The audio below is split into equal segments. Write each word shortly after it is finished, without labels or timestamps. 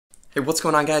Hey, what's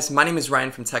going on, guys? My name is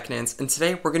Ryan from TechNance, and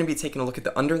today we're going to be taking a look at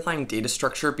the underlying data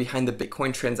structure behind the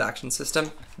Bitcoin transaction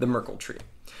system, the Merkle tree.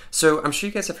 So I'm sure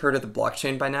you guys have heard of the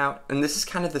blockchain by now, and this is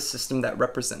kind of the system that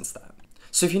represents that.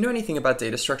 So if you know anything about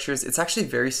data structures, it's actually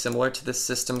very similar to this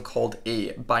system called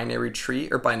a binary tree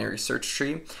or binary search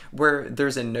tree, where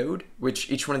there's a node,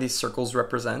 which each one of these circles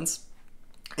represents,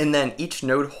 and then each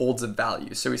node holds a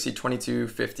value. So we see 22,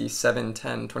 50, 7,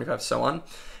 10, 25, so on.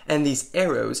 And these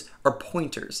arrows are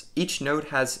pointers. Each node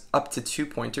has up to 2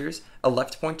 pointers, a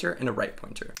left pointer and a right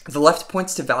pointer. The left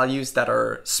points to values that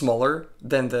are smaller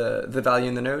than the value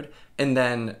in the node, and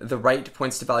then the right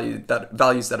points to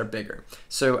values that are bigger.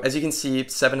 So as you can see,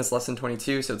 7 is less than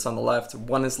 22, so it's on the left.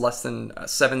 1 is less than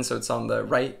 7, so it's on the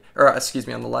right, or excuse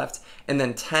me, on the left. And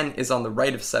then 10 is on the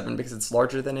right of 7 because it's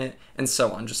larger than it, and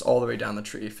so on, just all the way down the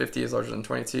tree. 50 is larger than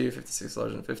 22, 56 is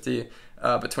larger than 50,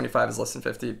 but 25 is less than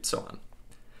 50, so on.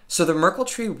 So the Merkle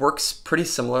tree works pretty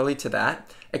similarly to that,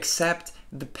 except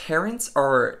the parents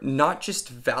are not just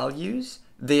values,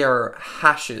 they are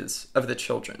hashes of the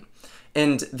children.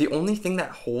 And the only thing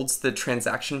that holds the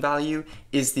transaction value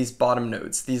is these bottom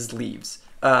nodes, these leaves.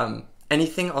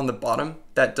 Anything on the bottom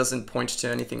that doesn't point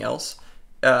to anything else,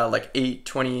 like 8,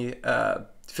 20,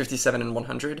 57, and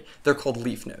 100, they're called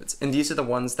leaf nodes. And these are the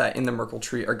ones that in the Merkle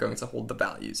tree are going to hold the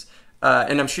values.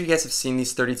 And I'm sure you guys have seen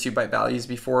these 32-byte values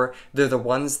before. They're the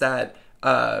ones that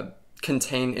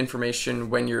contain information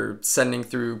when you're sending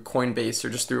through Coinbase or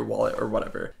just through a wallet or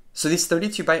whatever. So these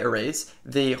 32-byte arrays,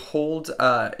 they hold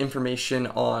information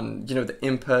on, the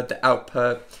input, the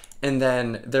output, and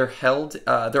then they're held,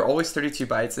 they're always 32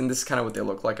 bytes, and this is kind of what they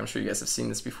look like. I'm sure you guys have seen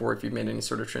this before if you've made any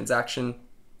sort of transaction.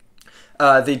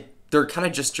 They're kind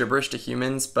of just gibberish to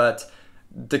humans, but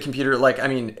the computer,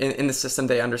 in the system,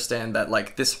 they understand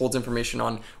that, this holds information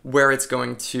on where it's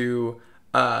going to,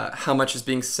 how much is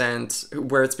being sent,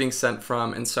 where it's being sent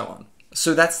from, and so on.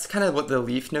 So that's kind of what the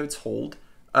leaf nodes hold.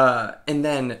 And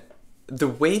then the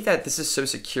way that this is so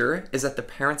secure is that the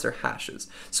parents are hashes.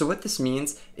 So what this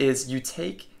means is you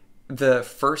take the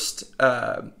first,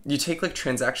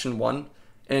 transaction 1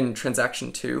 and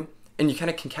transaction 2, and you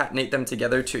kind of concatenate them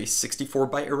together to a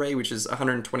 64-byte array, which is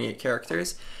 128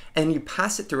 characters, and you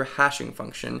pass it through a hashing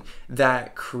function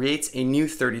that creates a new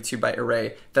 32-byte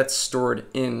array that's stored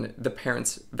in the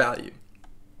parent's value.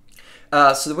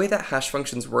 So the way that hash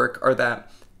functions work are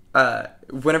that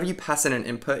whenever you pass in an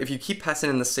input, if you keep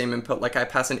passing in the same input, like I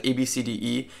pass in A, B, C, D,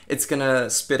 E, it's gonna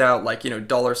spit out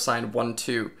 $1,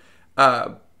 2.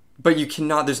 But you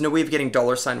cannot, there's no way of getting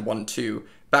 $1, 2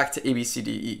 back to A, B, C,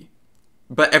 D, E.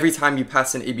 But every time you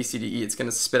pass in A, B, C, D, E, it's going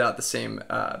to spit out the same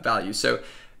value. So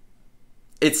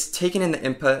it's taken in the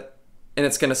input, and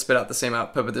it's going to spit out the same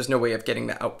output, but there's no way of getting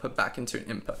the output back into an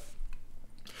input.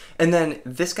 And then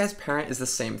this guy's parent is the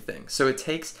same thing. So it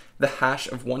takes the hash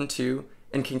of 1, 2,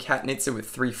 and concatenates it with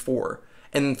 3, 4,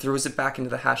 and then throws it back into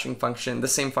the hashing function, the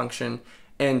same function,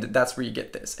 and that's where you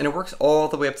get this. And it works all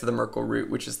the way up to the Merkle root,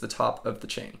 which is the top of the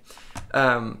chain.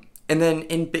 And then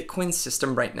in Bitcoin's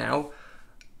system right now,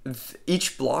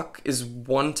 each block is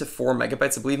 1 to 4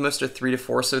 megabytes. I believe most are 3 to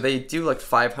 4, so they do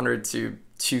 500 to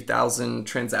 2,000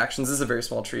 transactions. This is a very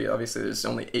small tree. Obviously, there's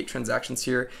only 8 transactions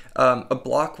here. A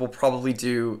block will probably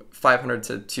do 500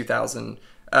 to 2,000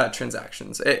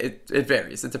 transactions. It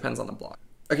varies. It depends on the block.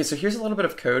 Okay, so here's a little bit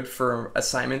of code for an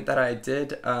assignment that I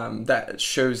did that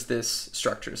shows this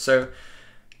structure. So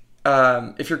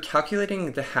if you're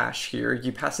calculating the hash here,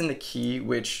 you pass in the key,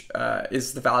 which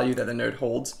is the value that the node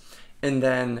holds, and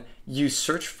then you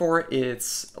search for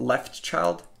its left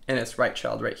child and its right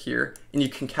child right here, and you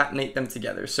concatenate them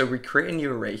together. So we create a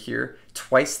new array here,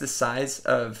 twice the size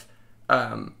of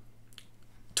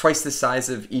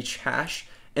each hash,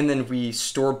 and then we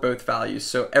store both values.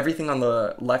 So everything on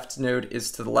the left node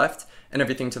is to the left, and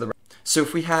everything to the right. So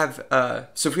if we have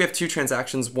 2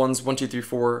 transactions, one's 1, 2, 3,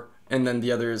 4, and then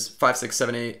the other is 5, 6,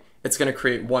 7, 8. It's going to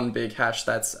create one big hash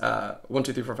that's 1,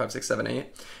 2, 3, 4, 5, 6, 7, 8.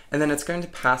 And then it's going to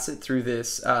pass it through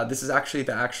this. This is actually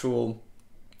the actual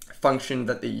function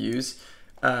that they use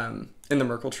in the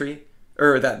Merkle tree,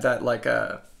 or that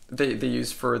they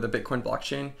use for the Bitcoin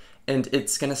blockchain. And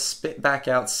it's going to spit back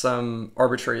out some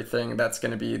arbitrary thing that's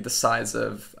going to be the size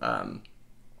of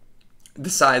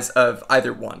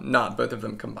either one, not both of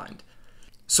them combined.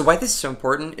 So why this is so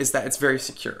important is that it's very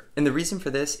secure. And the reason for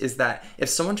this is that if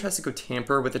someone tries to go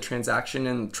tamper with a transaction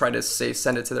and try to, say,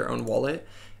 send it to their own wallet,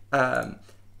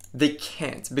 they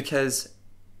can't, because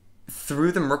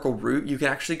through the Merkle root, you can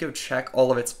actually go check all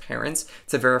of its parents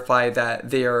to verify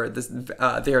that they are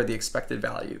the expected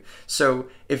value. So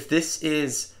if this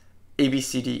is A, B,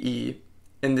 C, D, E,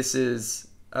 and this is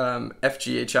F,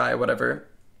 G, H, I, whatever,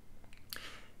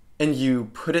 and you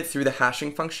put it through the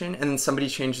hashing function, and then somebody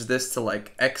changes this to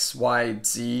like X, Y,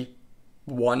 Z,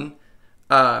 1,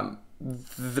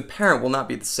 the parent will not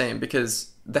be the same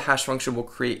because the hash function will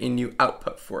create a new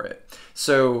output for it.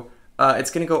 So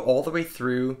it's going to go all the way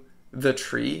through the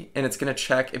tree, and it's going to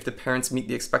check if the parents meet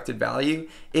the expected value.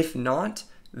 If not,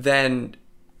 then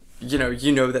you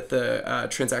know that the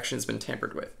transaction has been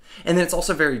tampered with. And then it's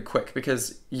also very quick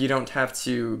because you don't have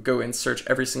to go and search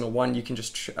every single one. You can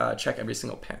just check every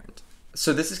single parent.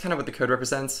 So this is kind of what the code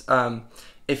represents.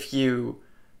 If you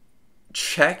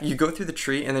go through the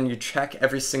tree and then you check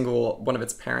every single one of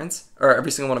its parents or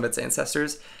every single one of its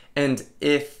ancestors, and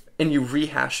you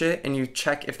rehash it and you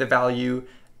check if the value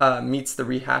meets the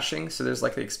rehashing. So there's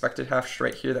like the expected hash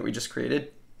right here that we just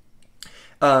created.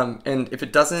 And if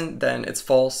it doesn't, then it's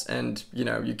false, and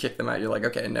you kick them out. You're like,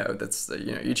 okay, no, that's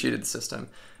you cheated the system.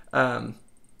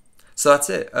 So that's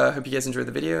it. Hope you guys enjoyed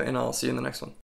the video, and I'll see you in the next one.